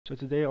So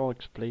today I'll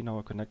explain how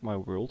I connect my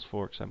worlds,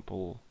 for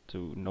example,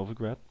 to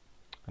Novigrad,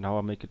 and how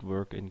I make it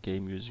work in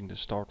game using the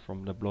Start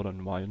from the Blood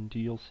and Wine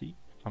DLC.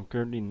 I'm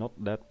currently not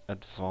that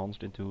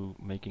advanced into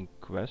making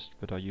quests,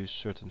 but I use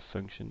certain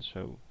functions,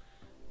 so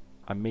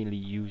I mainly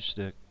use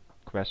the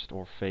quest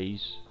or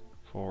phase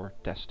for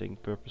testing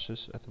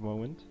purposes at the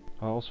moment.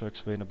 I'll also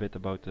explain a bit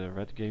about the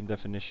red game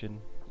definition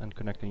and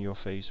connecting your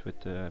phase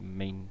with the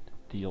main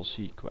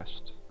DLC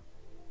quest.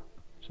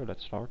 So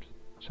let's start.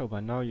 So by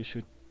now you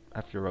should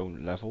have your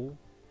own level,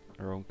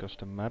 your own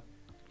custom map.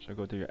 So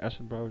go to your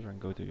asset browser and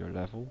go to your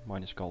level.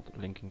 Mine is called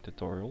linking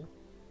tutorial.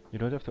 You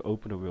don't have to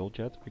open the world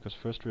yet, because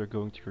first we are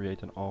going to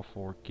create an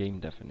R4 game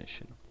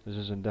definition. This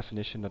is a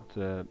definition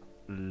that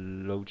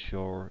loads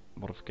your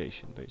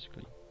modification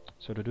basically.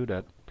 So to do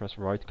that, press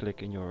right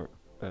click in your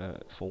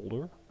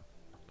folder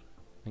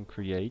and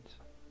create,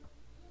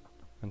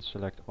 and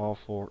select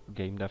R4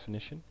 game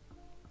definition.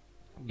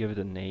 Give it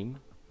a name.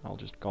 I'll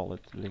just call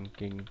it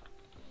linking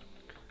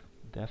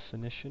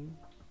definition.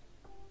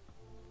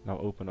 Now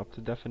open up the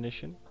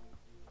definition.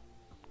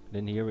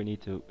 Then here we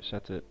need to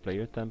set the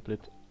player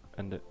template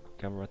and the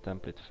camera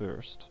template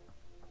first.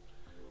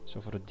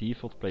 So for the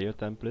default player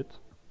template,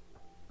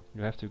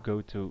 you have to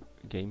go to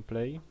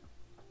gameplay,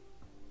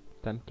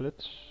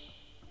 templates,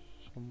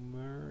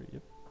 somewhere,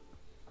 yep,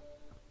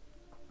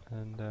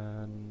 and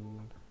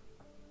then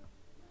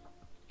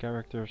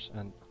characters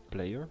and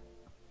player.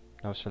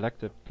 Now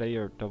select the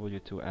player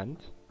W2 end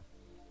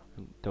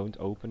and don't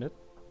open it.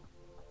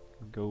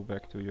 Go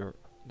back to your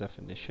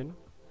definition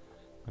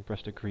and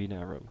press the green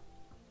arrow.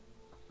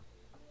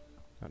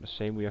 Now the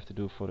same we have to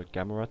do for the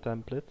camera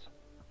template,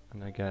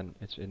 and again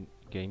it's in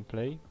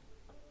gameplay,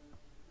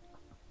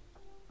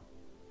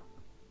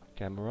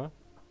 camera,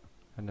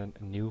 and then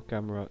a new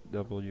camera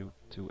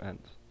W2 end,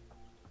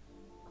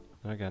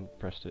 and again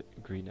press the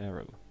green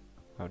arrow.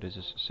 Now this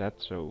is set,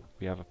 so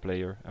we have a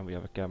player and we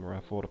have a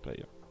camera for the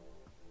player.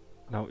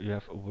 Now you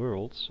have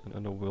worlds, and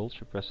under worlds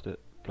you press the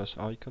plus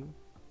icon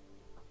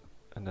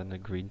and then the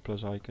green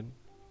plus icon,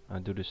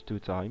 and do this 2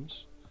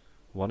 times.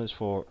 One is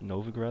for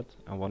Novigrad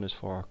and one is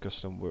for our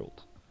custom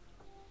world.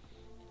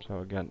 So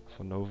again,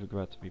 for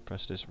Novigrad we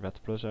press this red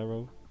plus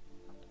arrow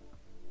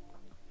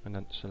and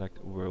then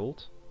select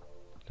world.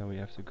 Then we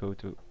have to go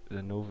to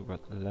the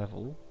Novigrad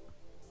level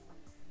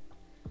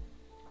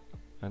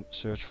and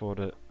search for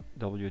the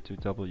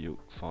W2W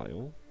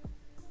file,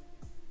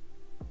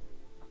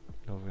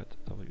 Novigrad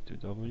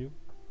W2W,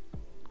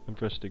 and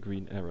press the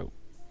green arrow.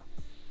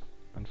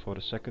 And for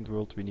the second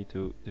world we need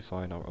to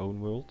define our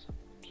own world.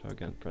 So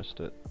again press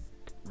the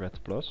red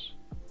plus,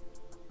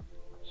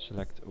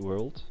 select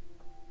world,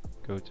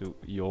 go to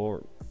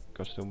your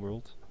custom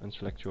world and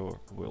select your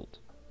world,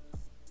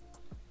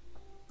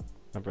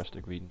 and press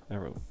the green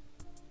arrow.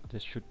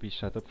 This should be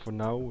set up for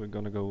now. We're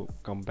gonna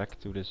come back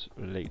to this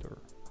later.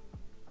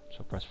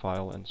 So press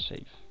file and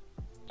save.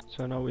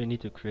 So now we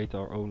need to create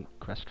our own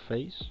quest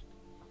phase.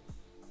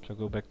 So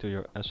go back to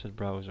your asset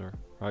browser,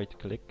 right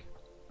click,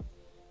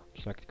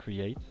 select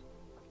create,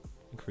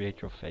 and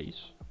create your phase.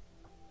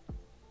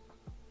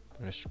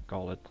 Let's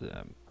call it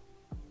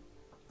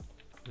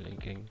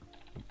linking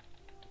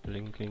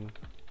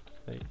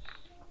phase.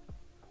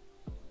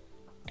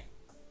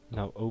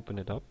 Now open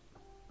it up,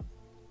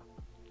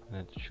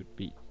 and it should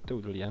be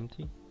totally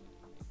empty.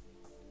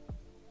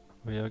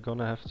 We are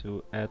gonna have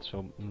to add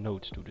some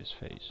nodes to this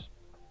phase.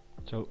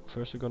 So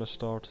first we're gonna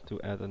start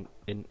to add an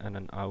in and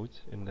an out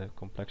in the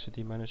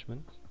complexity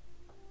management.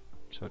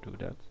 So do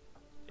that,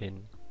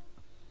 in,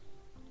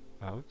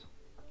 out.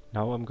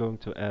 Now I'm going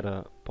to add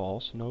a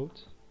pause node.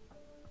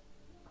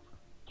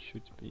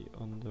 Should be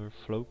under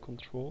flow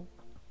control.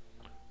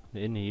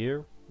 In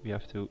here we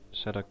have to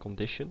set a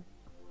condition,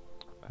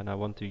 and I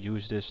want to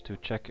use this to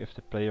check if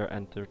the player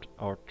entered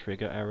our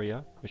trigger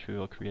area, which we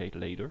will create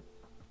later.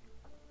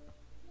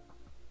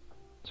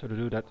 So to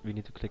do that we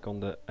need to click on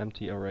the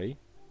empty array,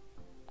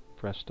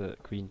 press the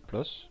green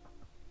plus,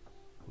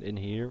 and in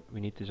here we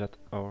need to set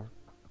our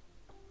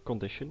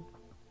condition.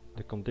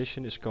 The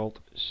condition is called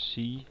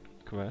C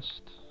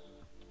quest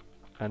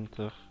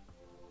enter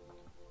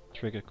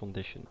trigger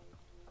condition,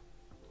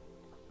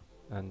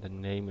 and the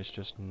name is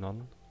just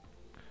none.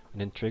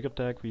 And in trigger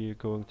tag we are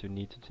going to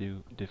need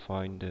to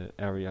define the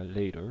area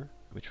later,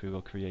 which we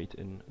will create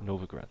in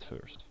Novigrad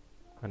first.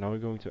 And now we're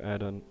going to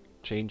add a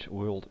change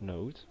world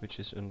node, which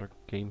is under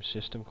game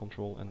system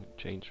control and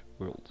change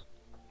world.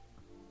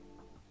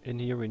 In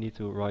here we need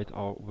to write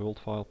our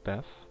world file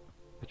path,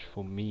 which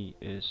for me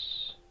is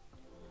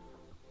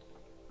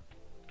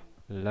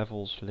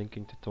levels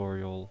linking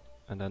tutorial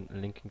and then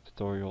linking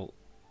tutorial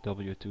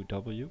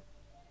W2W.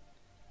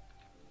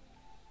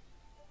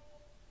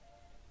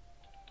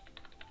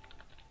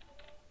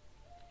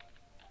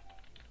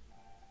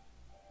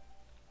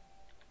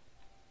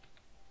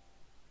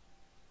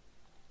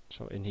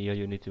 So in here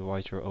you need to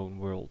write your own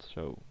world,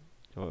 so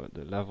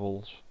the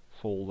levels,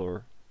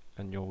 folder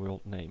and your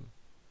world name.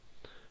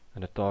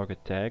 And the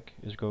target tag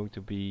is going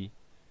to be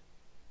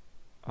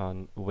a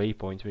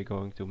waypoint we're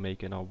going to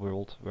make in our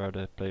world where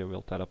the player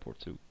will teleport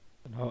to.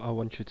 Now I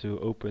want you to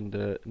open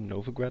the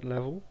Novigrad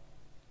level,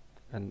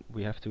 and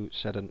we have to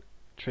set a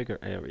trigger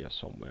area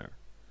somewhere.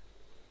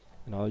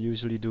 And I'll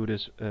usually do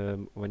this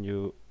when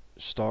you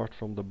start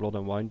from the Blood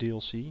and Wine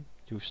DLC.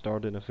 You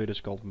start in a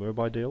village called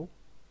Murbydale,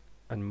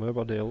 and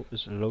Murbydale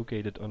is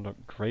located under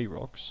Grey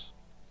Rocks.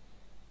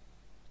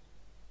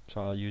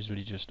 So I'll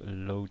usually just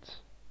load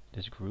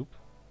this group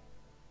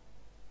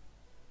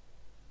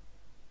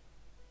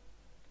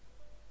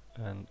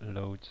and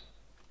load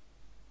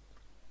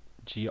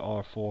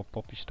GR4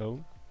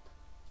 Poppystone.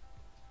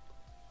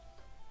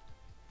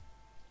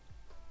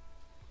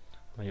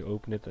 When you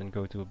open it and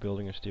go to a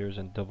building and stairs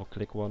and double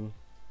click one,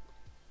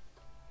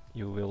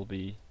 you will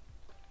be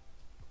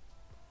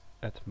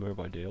at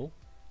Murbydale.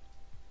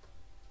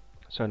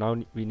 So now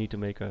we need to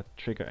make a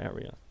trigger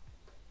area.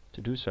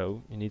 To do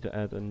so, you need to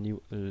add a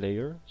new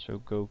layer. So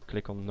go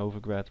click on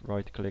Novigrad,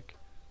 right click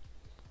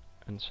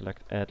and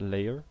select add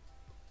layer.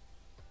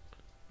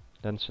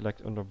 Then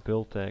select under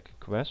build tag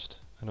quest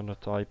and under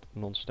type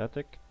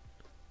non-static.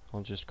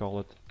 I'll just call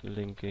it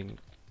linking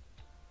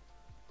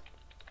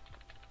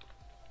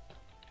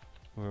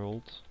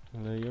world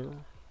layer.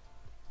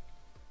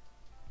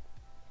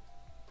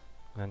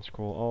 And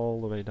scroll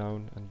all the way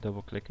down and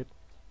double click it.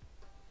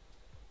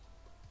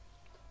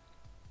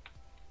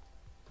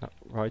 Now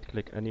right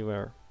click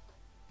anywhere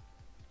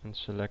and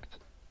select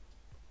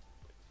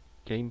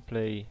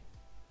gameplay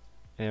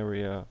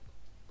area,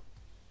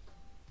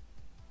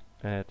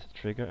 add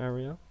trigger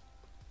area.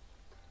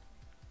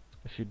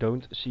 If you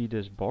don't see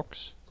this box,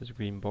 this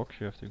green box,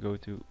 you have to go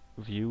to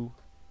view,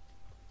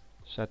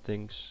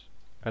 settings,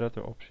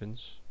 editor options,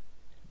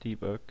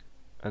 debug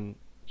and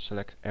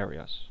select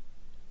areas.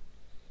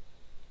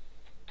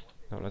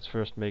 Now let's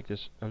first make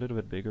this a little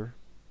bit bigger.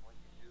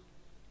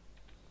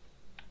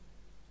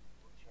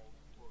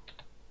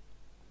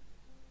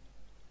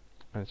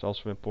 And it's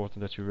also important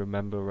that you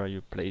remember where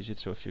you place it,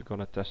 so if you're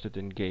gonna test it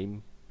in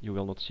game, you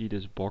will not see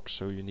this box,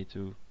 so you need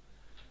to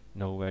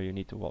know where you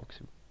need to walk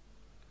to.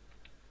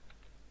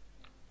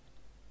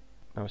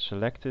 Now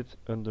select it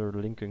under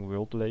linking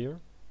world layer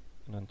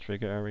and then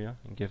trigger area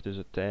and give this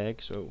a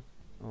tag, so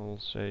I'll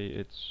say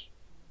it's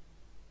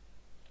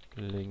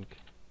link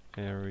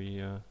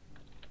area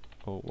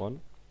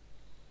 01.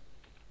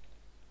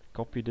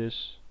 Copy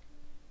this,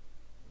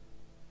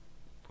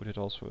 put it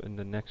also in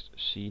the next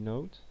C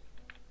node.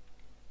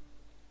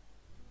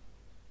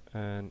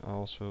 And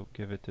also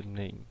give it a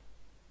name,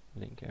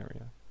 link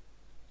area.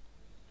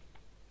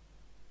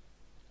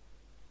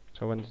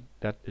 So when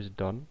that is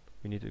done,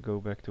 we need to go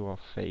back to our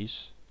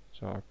phase,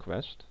 so our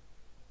quest.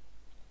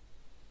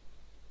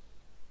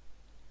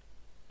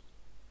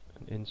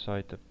 And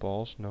inside the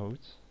pause node,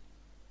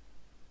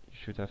 you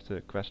should have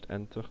the quest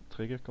enter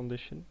trigger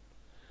condition.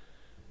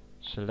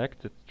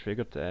 Select the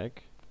trigger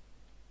tag,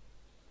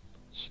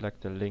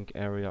 select the link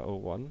area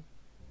 01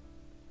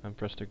 and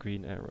press the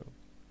green arrow.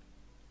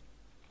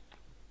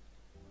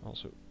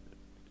 Also,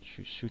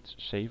 you should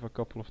save a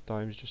couple of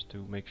times just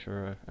to make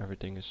sure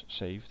everything is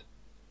saved.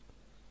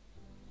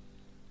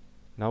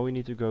 Now we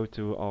need to go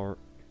to our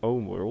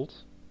own world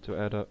to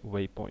add a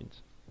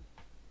waypoint.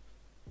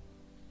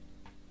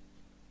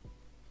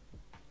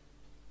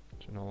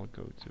 So now I'll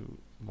go to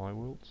my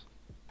world.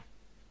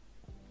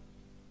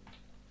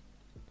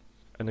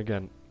 And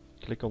again,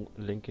 click on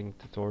linking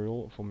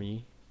tutorial for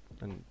me,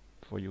 and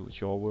for you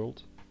it's your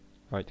world.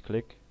 Right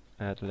click,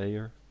 add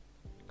layer,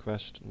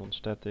 quest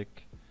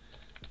non-static,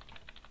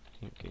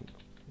 linking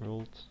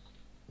world,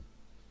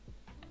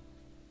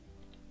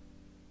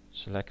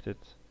 select it,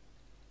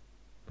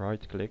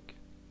 right click,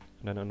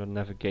 and then under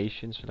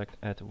navigation select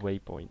add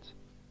waypoint.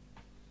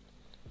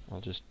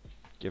 I'll just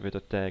give it a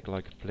tag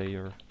like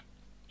player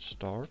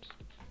start,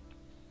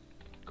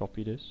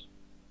 copy this,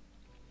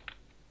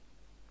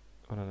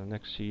 under the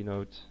next C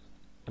node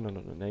and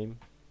under the name,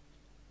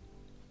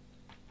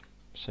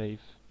 save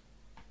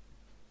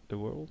the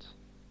world,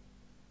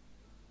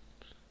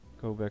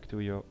 go back to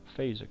your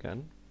phase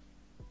again.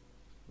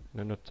 And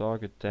under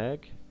target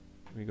tag,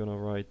 we're gonna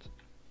write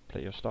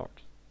player start.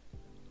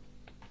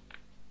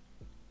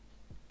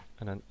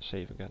 And then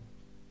save again.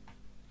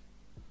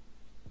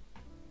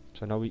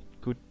 So now we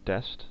could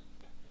test,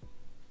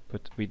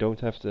 but we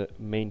don't have the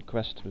main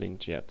quest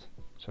linked yet.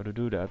 So to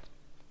do that,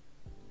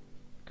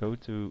 go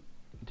to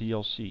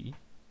DLC,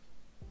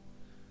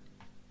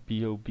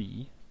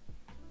 BOB,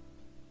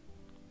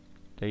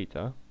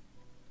 data,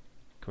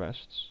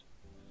 quests,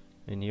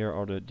 and here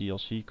are the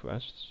DLC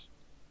quests.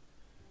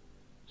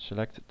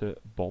 Select the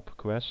Bob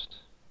quest,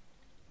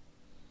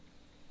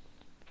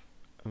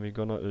 and we're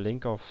gonna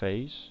link our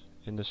phase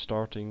in the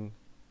starting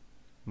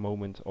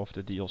moment of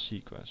the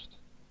DLC quest.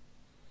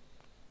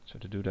 So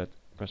to do that,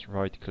 press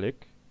right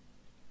click,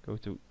 go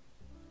to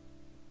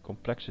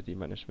complexity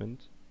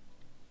management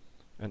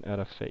and add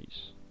a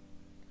phase.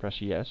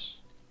 Press yes,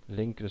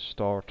 link the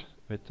start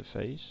with the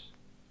phase,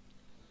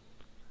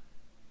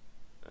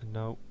 and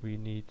now we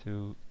need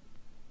to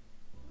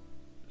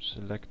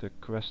select the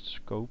quest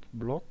scope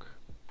block.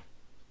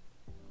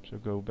 So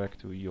go back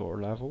to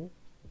your level,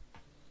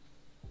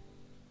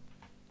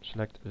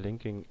 select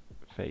linking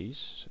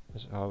face,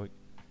 as how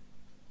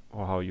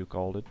you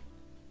called it,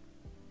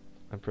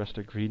 and press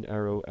the green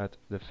arrow at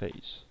the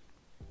face,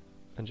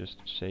 and just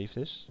save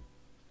this.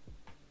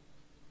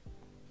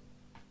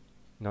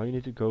 Now you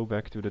need to go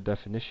back to the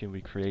definition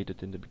we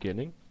created in the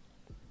beginning,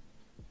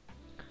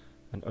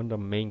 and under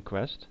main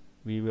quest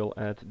we will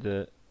add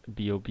the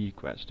BOB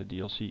quest, the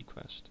DLC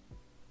quest.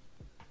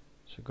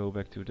 So go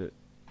back to the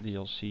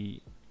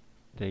DLC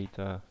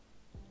data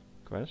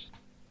quest,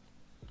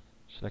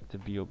 select the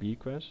BOB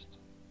quest,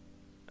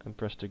 and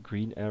press the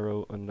green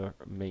arrow under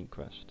main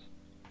quest.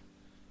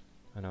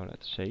 And now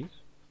let's save.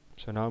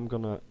 So now I'm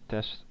gonna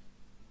test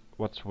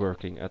what's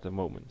working at the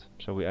moment.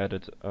 So we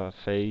added a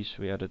face,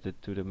 we added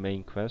it to the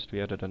main quest,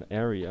 we added an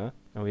area,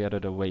 and we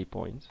added a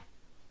waypoint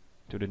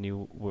to the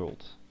new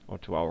world, or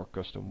to our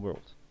custom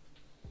world.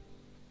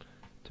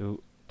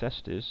 To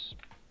test this,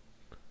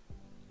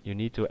 you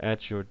need to add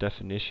your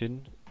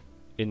definition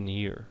in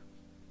here.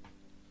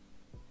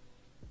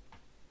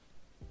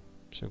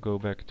 So go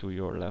back to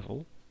your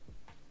level,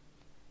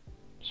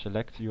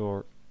 select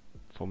your,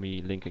 for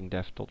me, linking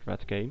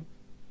dev.redgame,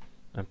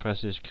 and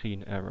press this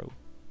green arrow.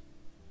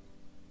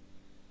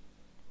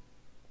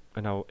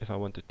 And now if I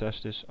want to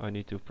test this, I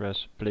need to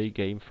press play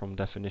game from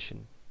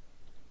definition.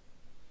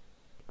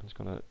 It's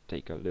gonna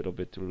take a little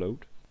bit to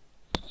load.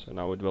 So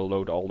now it will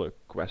load all the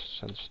quests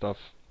and stuff,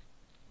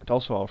 but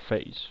also our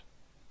face.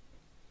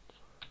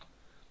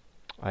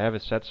 I have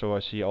it set so I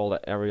see all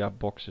the area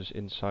boxes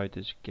inside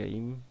this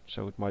game,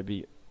 so it might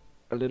be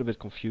a little bit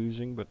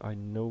confusing, but I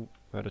know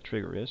where the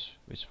trigger is,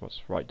 which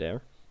was right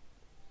there.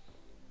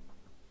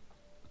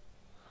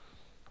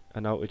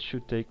 And now it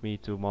should take me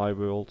to my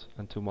world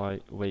and to my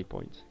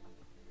waypoint,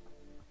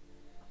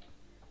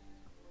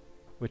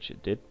 which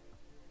it did.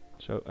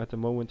 So at the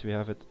moment we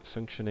have it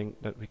functioning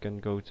that we can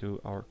go to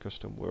our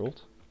custom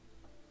world.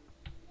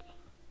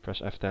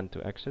 Press F10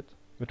 to exit,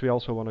 but we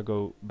also want to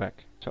go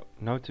back. So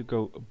now to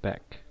go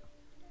back,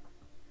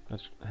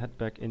 let's head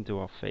back into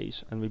our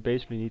face, and we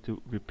basically need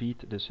to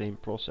repeat the same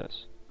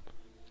process.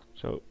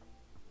 So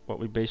what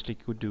we basically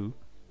could do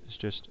is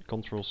just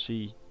Ctrl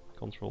C,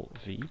 Ctrl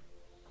V.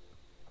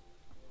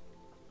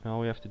 And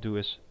all we have to do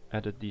is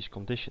edit these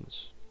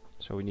conditions.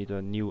 So we need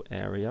a new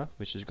area,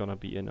 which is gonna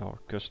be in our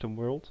custom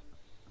world,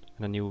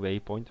 and a new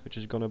waypoint, which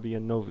is gonna be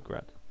in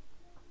Novigrad.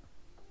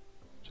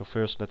 So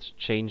first let's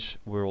change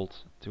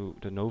world to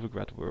the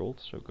Novigrad world.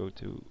 So go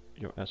to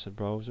your asset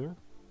browser,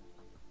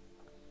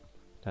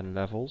 then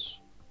levels,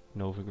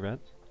 Novigrad,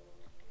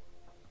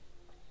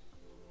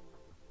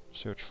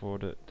 search for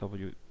the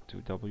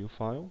W2W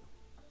file,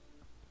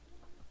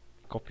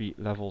 copy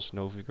levels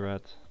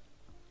Novigrad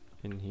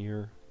in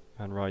here,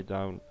 and write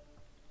down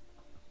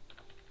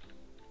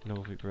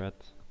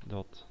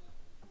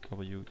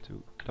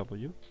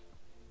novigrad.w2w.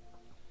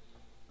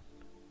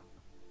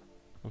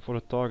 And for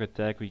the target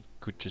tag we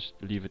could just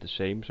leave it the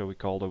same, so we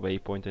call the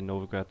waypoint in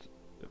Novigrad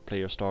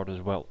player start as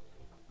well.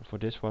 For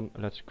this one,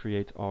 let's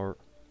create our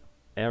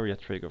area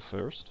trigger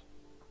first.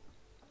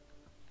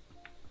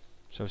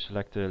 So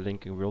select the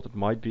linking world. It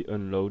might be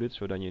unloaded,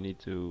 so then you need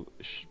to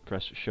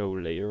press show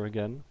layer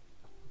again.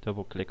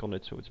 Double click on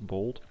it so it's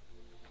bold.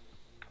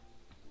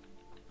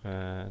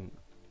 And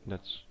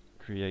let's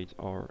create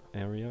our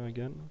area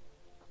again.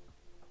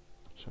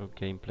 So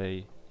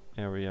gameplay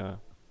area,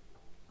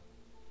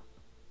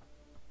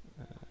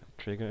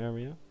 trigger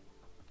area.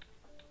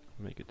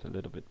 Make it a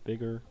little bit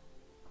bigger.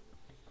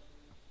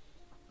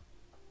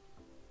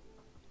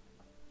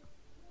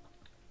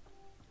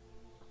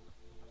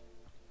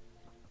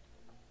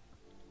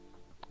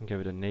 And give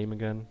it a name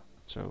again.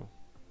 So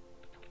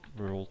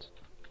world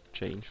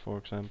change, for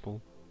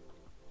example.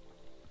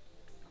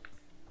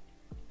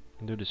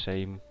 And do the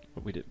same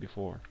what we did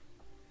before.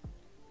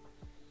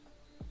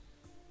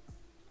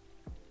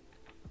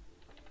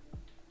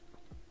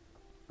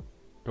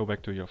 Go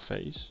back to your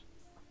face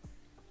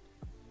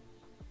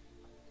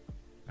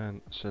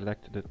and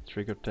select the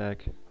trigger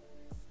tag.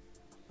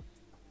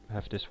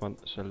 Have this one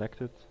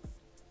selected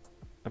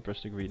and press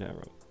the green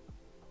arrow.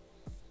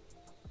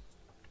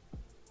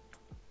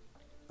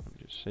 Let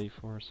me just save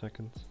for a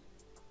second.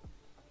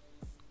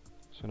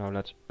 So now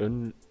let's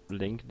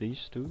unlink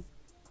these two.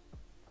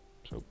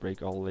 So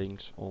break all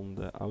links on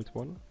the out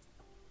one.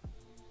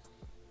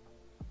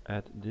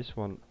 Add this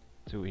one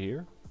to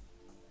here.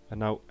 And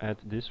now add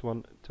this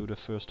one to the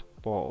first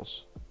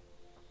pause.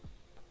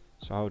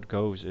 So how it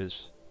goes is,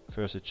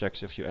 first it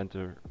checks if you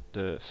enter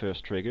the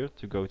first trigger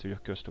to go to your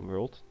custom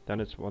world.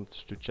 Then it wants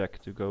to check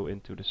to go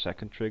into the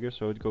second trigger,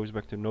 so it goes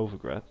back to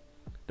Novigrad.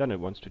 Then it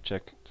wants to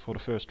check for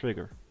the first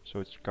trigger. So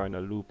it's kinda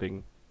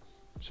looping,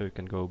 so you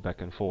can go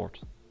back and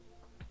forth.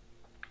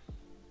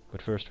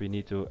 But first we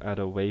need to add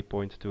a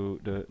waypoint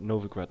to the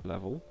Novigrad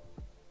level.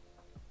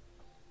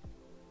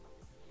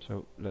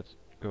 So let's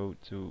go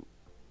to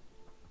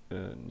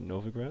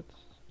Novigrad,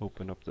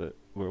 open up the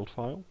world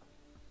file.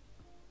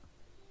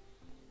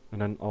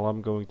 And then all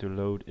I'm going to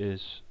load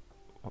is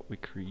what we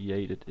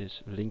created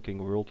is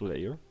linking world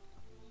layer.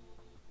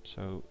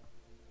 So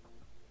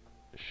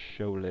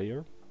show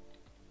layer.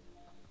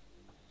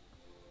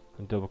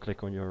 and double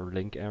click on your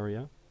link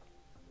area.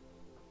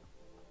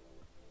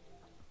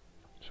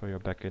 So you're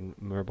back in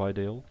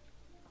Murbydale.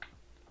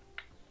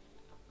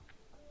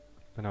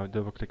 And now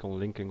double click on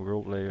linking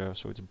world layer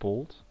so it's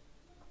bold.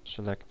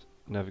 Select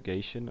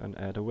navigation and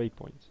add a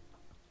waypoint.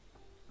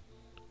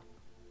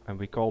 And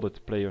we called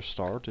it player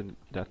start in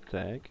that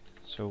tag,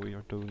 so we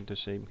are doing the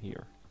same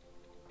here.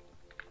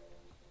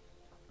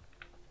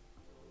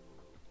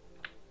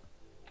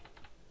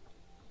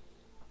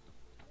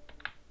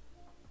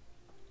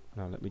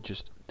 Now let me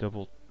just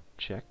double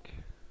check.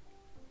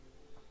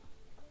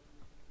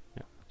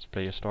 Yeah, it's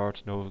player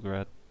start,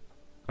 Novigrad.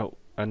 Oh,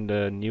 and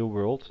the new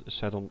world is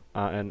set on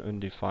AN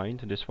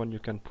undefined. This one you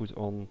can put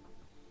on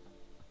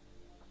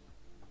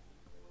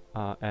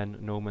AN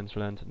no man's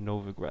land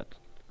Novigrad.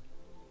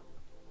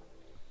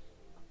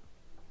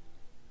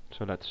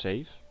 So let's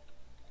save.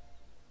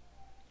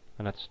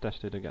 And let's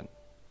test it again.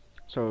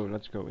 So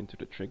let's go into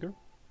the trigger.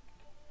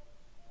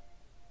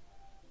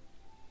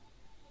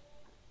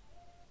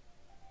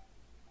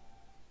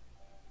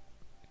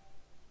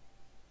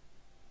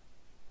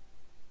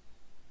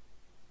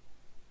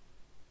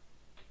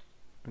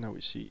 And now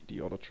we see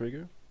the other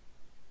trigger.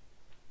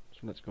 So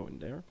let's go in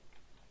there.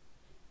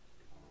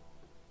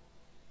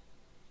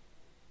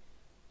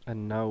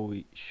 And now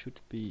we should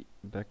be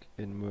back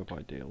in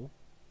Murbydale,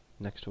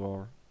 next to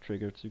our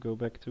trigger to go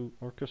back to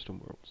our custom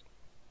world.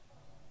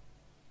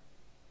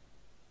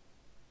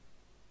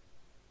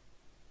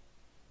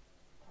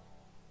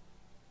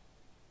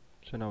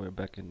 So now we're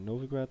back in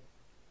Novigrad.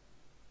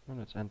 And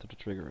let's enter the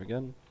trigger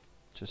again,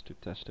 just to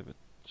test if it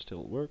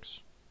still works.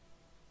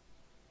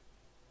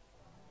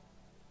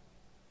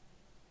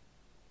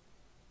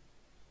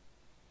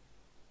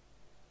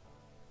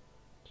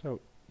 So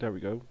there we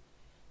go.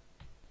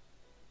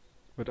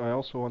 But I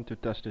also want to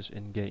test this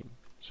in game.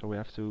 So we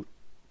have to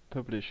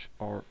publish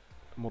our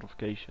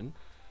modification.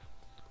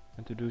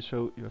 And to do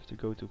so you have to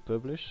go to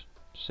publish,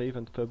 save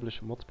and publish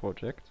mod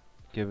project,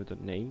 give it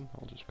a name,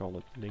 I'll just call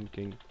it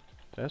linking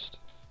test.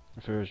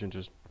 Version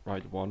just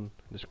write 1,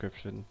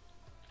 description,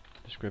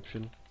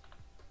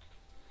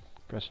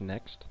 press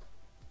next.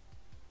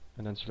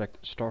 And then select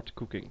start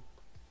cooking,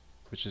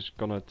 which is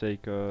gonna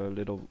take a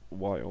little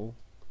while,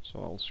 so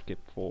I'll skip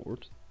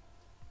forward.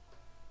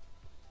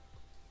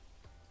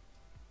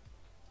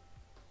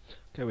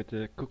 Okay, with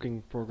the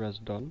cooking progress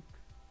done,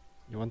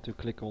 you want to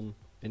click on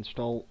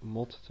install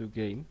mod to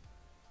game,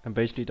 and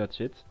basically that's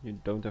it. You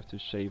don't have to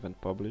save and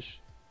publish.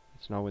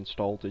 It's now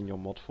installed in your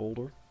mod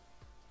folder.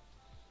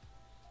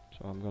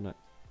 So I'm gonna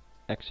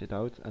exit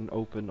out and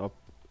open up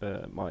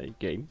my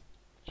game.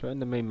 So in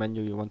the main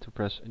menu you want to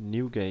press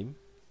new game,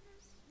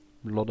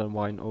 blood and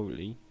wine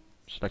only.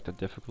 Select the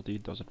difficulty,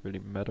 it doesn't really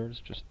matter, it's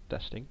just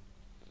testing.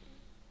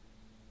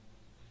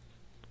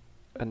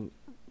 And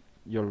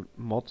your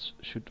mods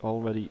should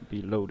already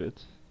be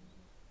loaded.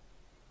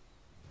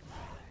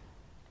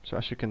 So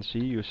as you can see,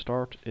 you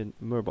start in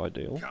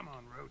Murbydale. Come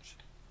on, Roach.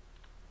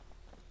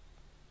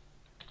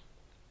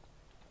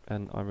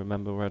 And I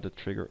remember where the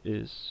trigger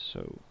is,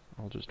 so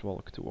I'll just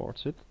walk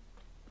towards it.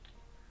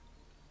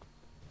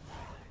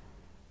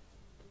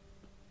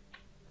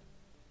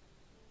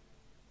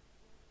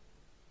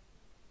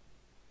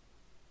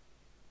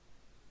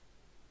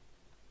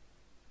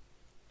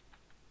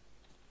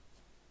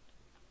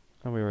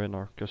 And we're in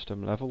our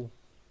custom level.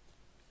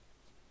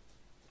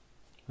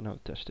 And now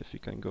test if we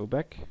can go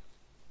back.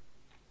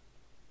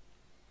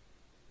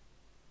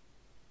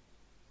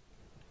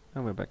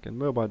 And we're back in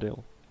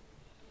Murbydale.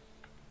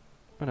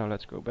 And now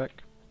let's go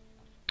back.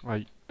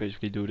 I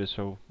basically do this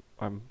so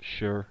I'm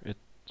sure it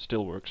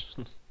still works.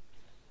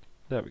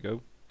 There we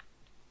go.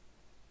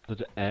 To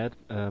the add,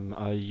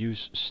 I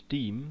use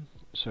Steam,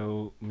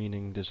 so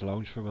meaning this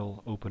launcher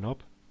will open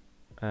up.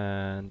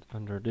 And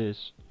under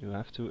this you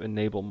have to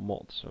enable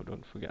mods, so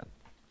don't forget.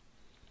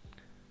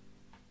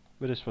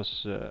 But this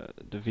was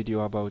the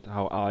video about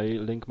how I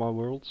link my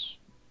worlds.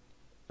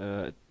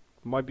 It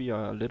might be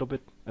a little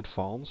bit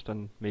advanced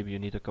and maybe you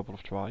need a couple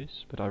of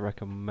tries, but I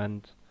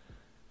recommend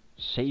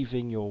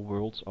saving your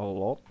worlds a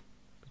lot,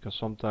 because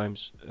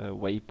sometimes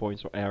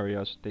waypoints or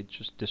areas, they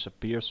just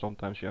disappear.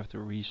 Sometimes you have to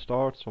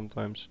restart,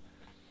 sometimes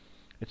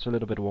it's a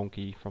little bit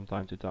wonky from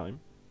time to time.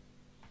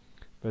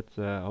 But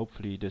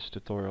hopefully this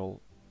tutorial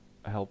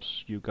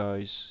helps you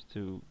guys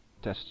to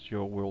test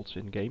your worlds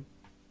in game.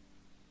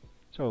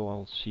 So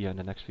I'll see you in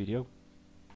the next video.